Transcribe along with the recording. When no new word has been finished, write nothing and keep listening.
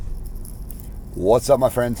What's up, my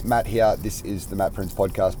friends? Matt here. This is the Matt Prince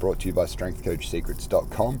Podcast, brought to you by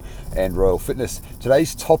StrengthCoachSecrets.com and Royal Fitness.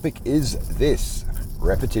 Today's topic is this: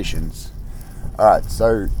 repetitions. All right,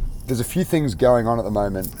 so there's a few things going on at the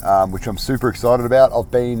moment, which I'm super excited about. I've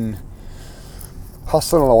been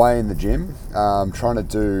hustling away in the gym, trying to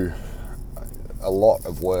do a lot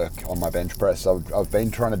of work on my bench press. I've been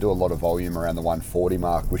trying to do a lot of volume around the 140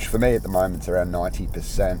 mark, which for me at the moment is around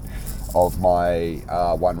 90% of my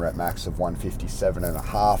one rep max of 157 and a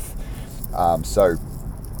half. So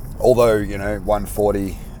although,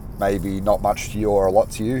 140 maybe not much to you or a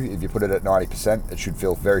lot to you, if you put it at 90%, it should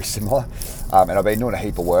feel very similar. And I've been doing a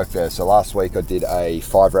heap of work there. So last week I did a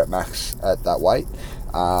 5 rep max at that weight.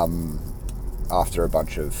 After a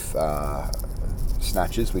bunch of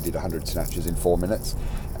snatches, we did 100 snatches in 4 minutes,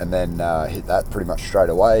 and then hit that pretty much straight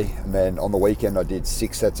away. And then on the weekend I did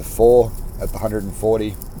 6 sets of 4 at the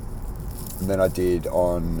 140. And then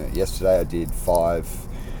yesterday I did 5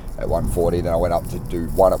 at 140, then I went up to do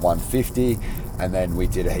 1 at 150, and then we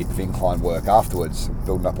did a heap of incline work afterwards,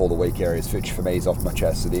 building up all the weak areas, which for me is off my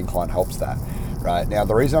chest, so the incline helps that. Right, now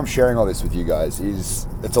the reason I'm sharing all this with you guys is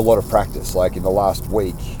it's a lot of practice. Like in the last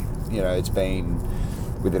week, it's been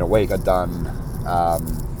within a week I've done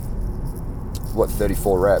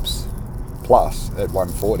 34 reps plus at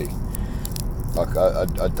 140. Like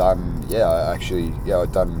I'd done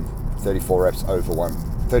 35 reps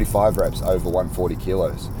over 140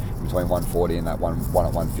 kilos between 140 and that one at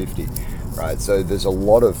 150, right? So there's a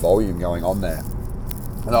lot of volume going on there.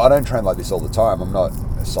 And I don't train like this all the time. I'm not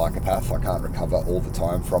a psychopath. I can't recover all the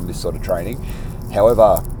time from this sort of training.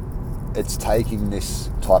 However, it's taking this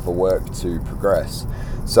type of work to progress.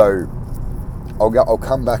 So I'll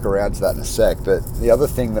come back around to that in a sec. But the other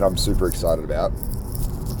thing that I'm super excited about,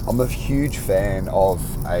 I'm a huge fan of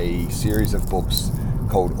a series of books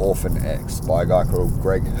called Orphan X by a guy called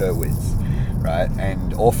Greg Hurwitz, right?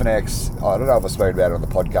 And Orphan X, I don't know if I've spoken about it on the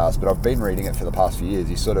podcast, but I've been reading it for the past few years.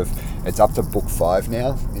 It's up to book 5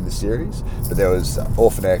 now in the series, but there was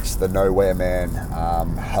Orphan X, The Nowhere Man,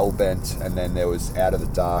 Hellbent, and then there was Out of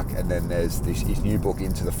the Dark, and then there's his new book,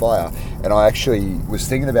 Into the Fire. And I actually was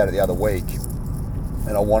thinking about it the other week,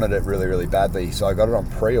 and I wanted it really, really badly, so I got it on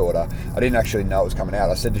pre-order. I didn't actually know it was coming out.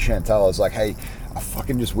 I said to Chantal, I was like, hey, I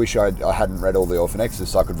fucking just wish I hadn't read all the Orphan X's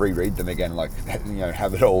so I could reread them again,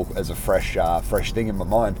 have it all as a fresh thing in my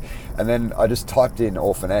mind. And then I just typed in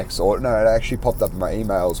Orphan X, it actually popped up in my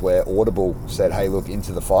emails where Audible said, hey, look,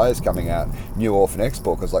 Into the Fire's coming out, new Orphan X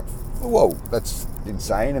book. I was like, whoa, that's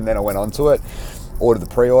insane. And then I went onto it, ordered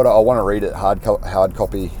the pre-order. I want to read it hard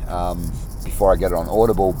copy before I get it on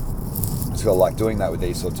Audible. I just feel like doing that with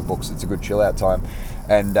these sorts of books. It's a good chill out time.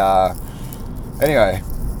 And anyway,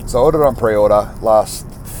 so I ordered it on pre-order. Last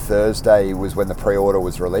Thursday was when the pre-order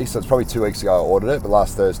was released. So it's probably 2 weeks ago I ordered it, but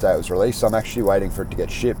last Thursday it was released. So I'm actually waiting for it to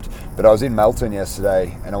get shipped. But I was in Melton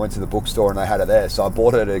yesterday and I went to the bookstore and they had it there. So I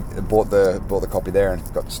bought the copy there and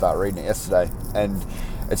got to start reading it yesterday. And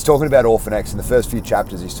it's talking about Orphan X. In the first few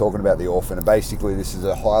chapters he's talking about the orphan. And basically this is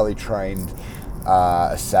a highly trained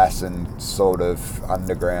assassin, sort of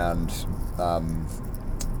underground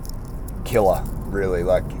killer, really.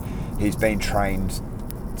 Like he's been trained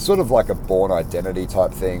sort of like a Bourne Identity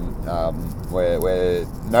type thing, where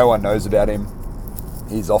no one knows about him.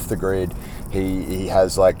 He's off the grid. He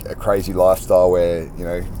has like a crazy lifestyle where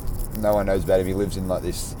no one knows about him. He lives in like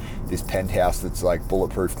this penthouse that's like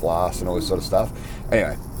bulletproof glass and all this sort of stuff.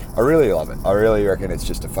 Anyway, I really love it. I really reckon it's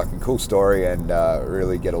just a fucking cool story, and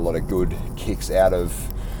really get a lot of good kicks out of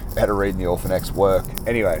reading the Orphan X work.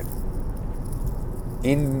 Anyway,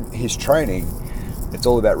 in his training, it's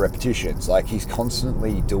all about repetitions. Like he's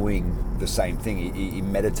constantly doing the same thing. He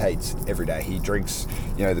meditates every day. He drinks,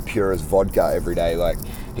 the purest vodka every day. Like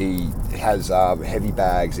he has heavy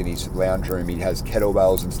bags in his lounge room. He has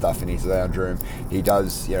kettlebells and stuff in his lounge room. He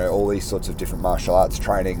does, all these sorts of different martial arts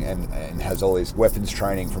training and has all his weapons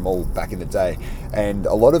training from all back in the day. And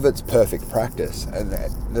a lot of it's perfect practice. And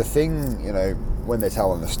the thing, when they're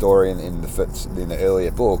telling the story in the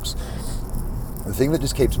earlier books, the thing that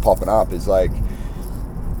just keeps popping up is like,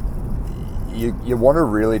 you want to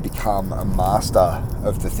really become a master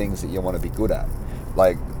of the things that you want to be good at.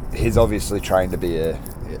 Like he's obviously trained to be a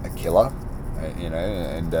killer,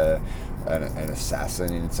 and an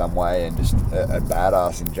assassin in some way, and just a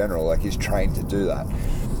badass in general. Like he's trained to do that.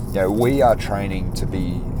 We are training to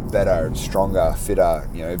be better and stronger, fitter,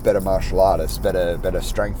 better martial artists, better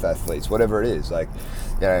strength athletes, whatever it is. Like,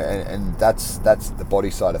 and that's the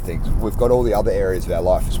body side of things. We've got all the other areas of our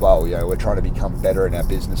life as well. We're trying to become better in our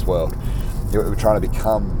business world. We're trying to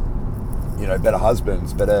become, better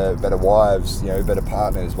husbands, better wives, better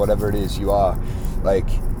partners, whatever it is you are. Like,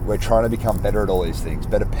 we're trying to become better at all these things,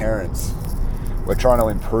 better parents. We're trying to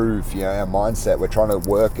improve, our mindset. We're trying to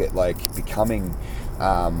work at like becoming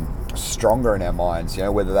stronger in our minds,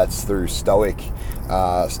 whether that's through stoic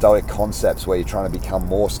concepts where you're trying to become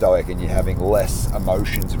more stoic and you're having less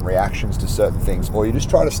emotions and reactions to certain things, or you're just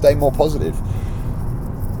trying to stay more positive.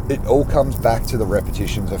 It all comes back to the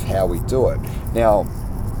repetitions of how we do it. Now,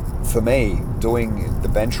 for me, doing the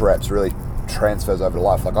bench reps really transfers over to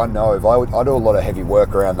life. Like I know if I do a lot of heavy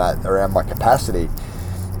work around my capacity,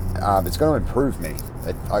 it's going to improve me.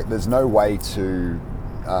 There's no way to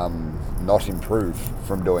not improve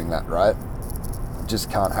from doing that, right? It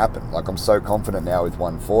just can't happen. Like I'm so confident now with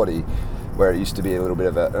 140, where it used to be a little bit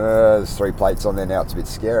of there's 3 plates on there, now it's a bit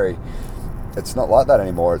scary. It's not like that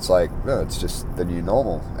anymore. It's like, it's just the new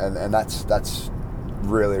normal. And that's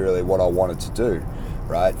really, really what I wanted to do,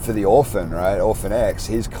 right? For the Orphan, right? Orphan X,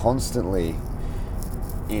 he's constantly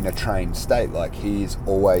in a trained state. Like he's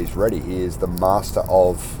always ready. He is the master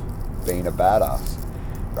of being a badass,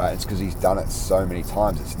 right? It's because he's done it so many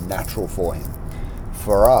times. It's natural for him.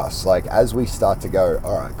 For us, like as we start to go,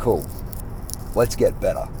 all right, cool, let's get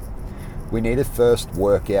better. We need to first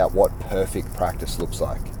work out what perfect practice looks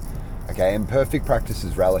like. Okay, and perfect practice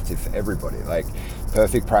is relative for everybody. Like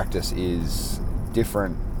perfect practice is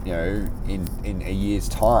different, in a year's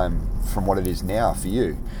time from what it is now for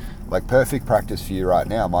you. Like perfect practice for you right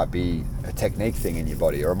now might be a technique thing in your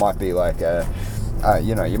body, or it might be like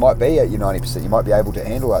you might be at your 90%, you might be able to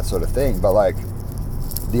handle that sort of thing. But like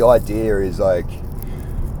the idea is like,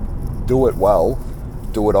 do it well,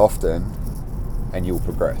 do it often, and you'll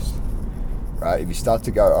progress. Right? If you start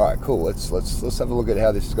to go, all right, cool, let's have a look at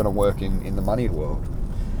how this is going to work in the money world.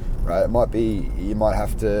 Right? It might be you might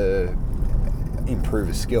have to improve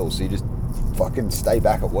a skill, so you just fucking stay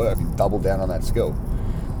back at work and double down on that skill.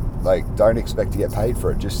 Like, don't expect to get paid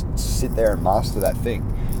for it. Just sit there and master that thing.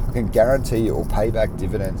 I can guarantee it will pay back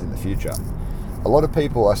dividends in the future. A lot of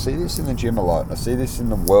people, I see this in the gym a lot, I see this in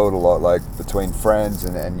the world a lot, like between friends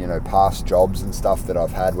and past jobs and stuff that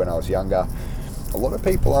I've had when I was younger. A lot of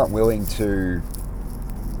people aren't willing to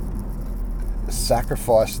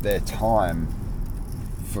sacrifice their time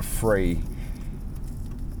for free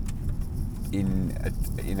in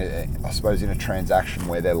a transaction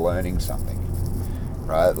where they're learning something,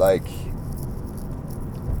 right? Like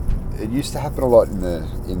it used to happen a lot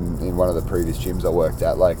in one of the previous gyms I worked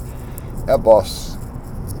at. Like our boss,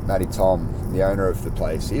 Matty Tom, the owner of the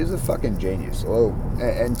place, he was a fucking genius. Well,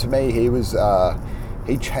 and to me,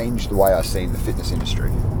 he changed the way I see the fitness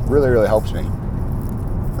industry. Really, really helps me.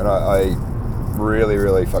 And I really,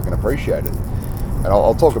 really fucking appreciate it. And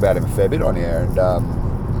I'll talk about him a fair bit on here. And,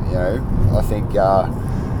 I think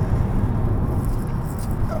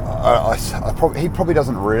he probably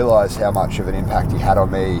doesn't realise how much of an impact he had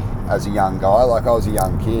on me as a young guy. Like I was a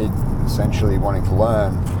young kid, essentially wanting to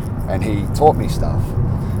learn, and he taught me stuff.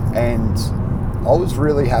 And I was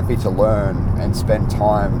really happy to learn and spend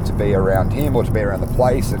time to be around him or to be around the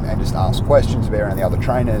place and just ask questions, to be around the other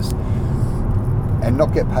trainers and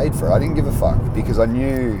not get paid for it. I didn't give a fuck because I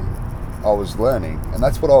knew I was learning, and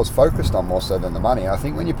that's what I was focused on more so than the money. And I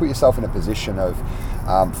think when you put yourself in a position of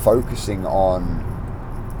focusing on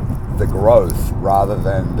the growth rather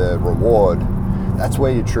than the reward, that's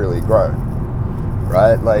where you truly grow,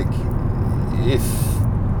 right? Like if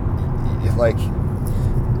like,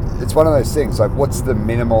 it's one of those things, like what's the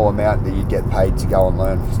minimal amount that you get paid to go and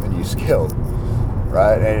learn a new skill,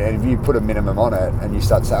 right? And if you put a minimum on it and you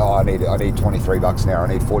start to say, oh, I need 23 bucks an hour,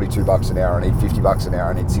 I need 42 bucks an hour, I need 50 bucks an hour,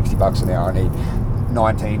 I need 60 bucks an hour, I need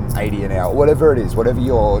 1980 an hour, whatever it is, whatever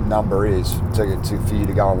your number is for you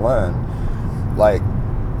to go and learn, like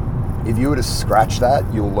if you were to scratch that,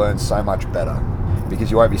 you'll learn so much better because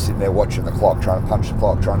you won't be sitting there watching the clock, trying to punch the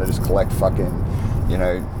clock, trying to just collect fucking,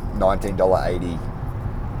 $19.80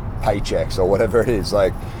 paychecks or whatever it is.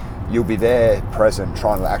 Like you'll be there present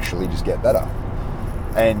trying to actually just get better.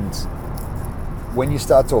 And when you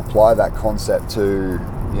start to apply that concept to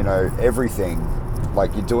everything,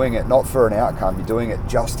 like you're doing it not for an outcome, you're doing it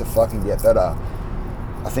just to fucking get better,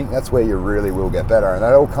 I think that's where you really will get better. And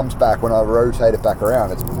that all comes back when I rotate it back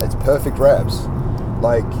around. It's perfect reps.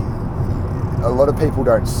 Like a lot of people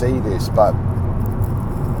don't see this, but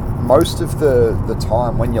most of the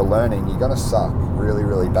time when you're learning, you're going to suck really,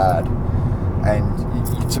 really bad.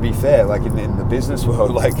 And to be fair, like in the business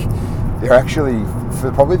world, like you're actually,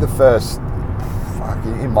 for probably the first,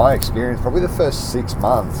 in my experience, probably the first 6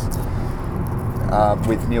 months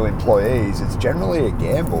with new employees, it's generally a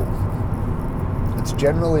gamble. It's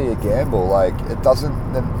generally a gamble. Like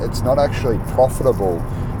it's not actually profitable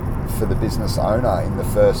for the business owner in the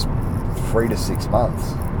first 3 to 6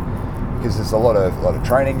 months. because there's a lot of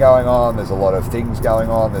training going on. There's a lot of things going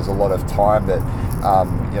on. There's a lot of time that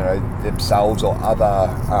themselves or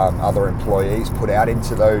other employees put out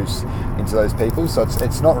into those people. So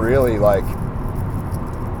it's not really like,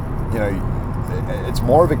 it's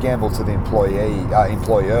more of a gamble to the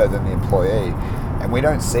employer than the employee. And we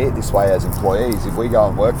don't see it this way as employees. If we go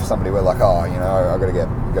and work for somebody, we're like, oh, I gotta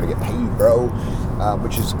get paid, bro,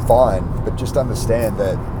 which is fine. But just understand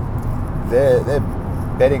that they're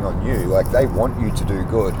betting on you. Like, they want you to do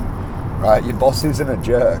good, right? Your boss isn't a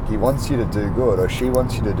jerk. He wants you to do good, or she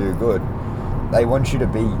wants you to do good. They want you to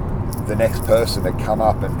be the next person to come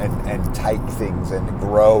up and take things and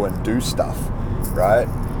grow and do stuff, right?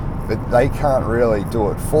 But they can't really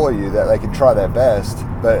do it for you. That they can try their best,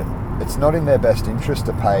 but it's not in their best interest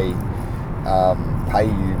to pay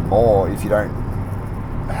you more if you don't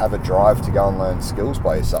have a drive to go and learn skills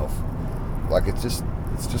by yourself. Like, it's just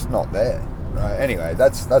not there, right? Anyway,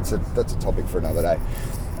 that's a topic for another day.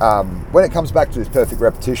 When it comes back to this perfect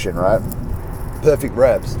repetition, right? Perfect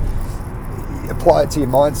reps. Apply it to your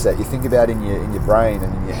mindset. You think about in your brain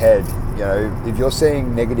and in your head. If you're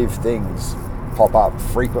seeing negative things pop up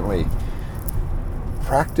frequently,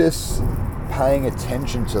 practice paying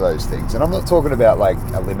attention to those things. And I'm not talking about like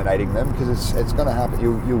eliminating them, because it's going to happen.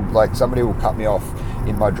 You like, somebody will cut me off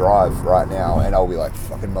in my drive right now, and I'll be like,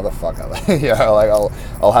 fucking motherfucker. Like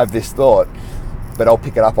I'll have this thought, but I'll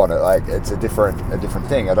pick it up on it. Like, it's a different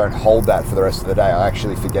thing. I don't hold that for the rest of the day. I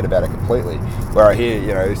actually forget about it completely. Where I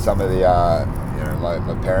hear, some of the, my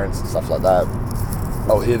parents and stuff like that,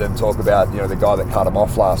 I'll hear them talk about, the guy that cut him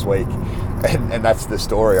off last week. And that's the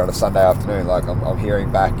story on a Sunday afternoon. Like, I'm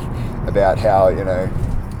hearing back about how,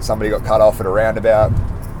 somebody got cut off at a roundabout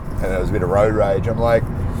and there was a bit of road rage. I'm like,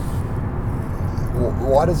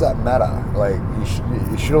 why does that matter? Like,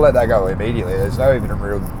 you should have let that go immediately. There's no even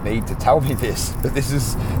real need to tell me this. But this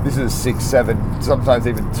is 6, 7, sometimes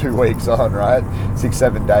even 2 weeks on, right? 6,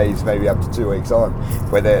 7 days, maybe up to 2 weeks on,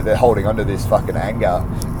 where they're holding onto this fucking anger.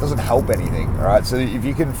 It doesn't help anything, right? So if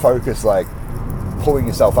you can focus, like, pulling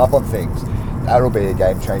yourself up on things, that'll be a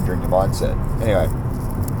game changer in your mindset. Anyway,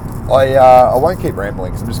 I won't keep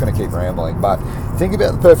rambling, because I'm just going to keep rambling. But think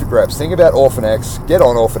about the perfect reps. Think about Orphan X. Get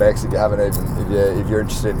on Orphan X if you haven't even. If you're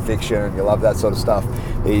interested in fiction and you love that sort of stuff,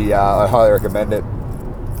 I highly recommend it.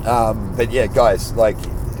 But yeah, guys, like,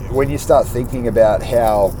 when you start thinking about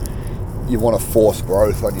how you want to force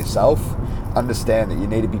growth on yourself, understand that you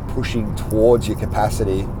need to be pushing towards your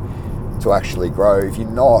capacity to actually grow. If you're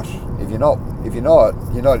not,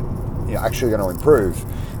 you're actually going to improve.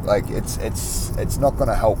 Like, it's not going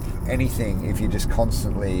to help anything if you're just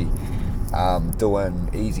constantly doing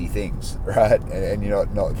easy things, right? And you're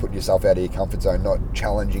not putting yourself out of your comfort zone, not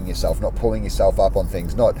challenging yourself, not pulling yourself up on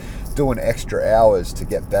things, not doing extra hours to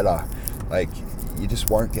get better. Like, you just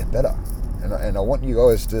won't get better. And I want you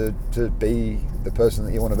guys to be the person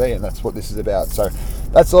that you want to be, and that's what this is about. So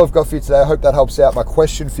that's all I've got for you today. I hope that helps out. My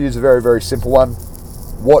question for you is a very, very simple one.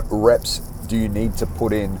 What reps do you need to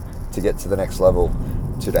put in to get to the next level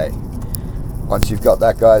today? Once you've got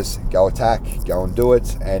that, guys, go attack, go and do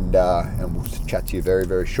it, and we'll chat to you very,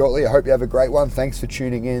 very shortly. I hope you have a great one. Thanks for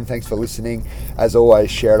tuning in. Thanks for listening. As always,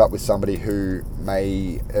 share it up with somebody who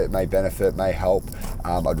may benefit, may help.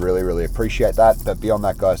 I'd really, really appreciate that. But beyond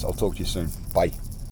that, guys, I'll talk to you soon. Bye.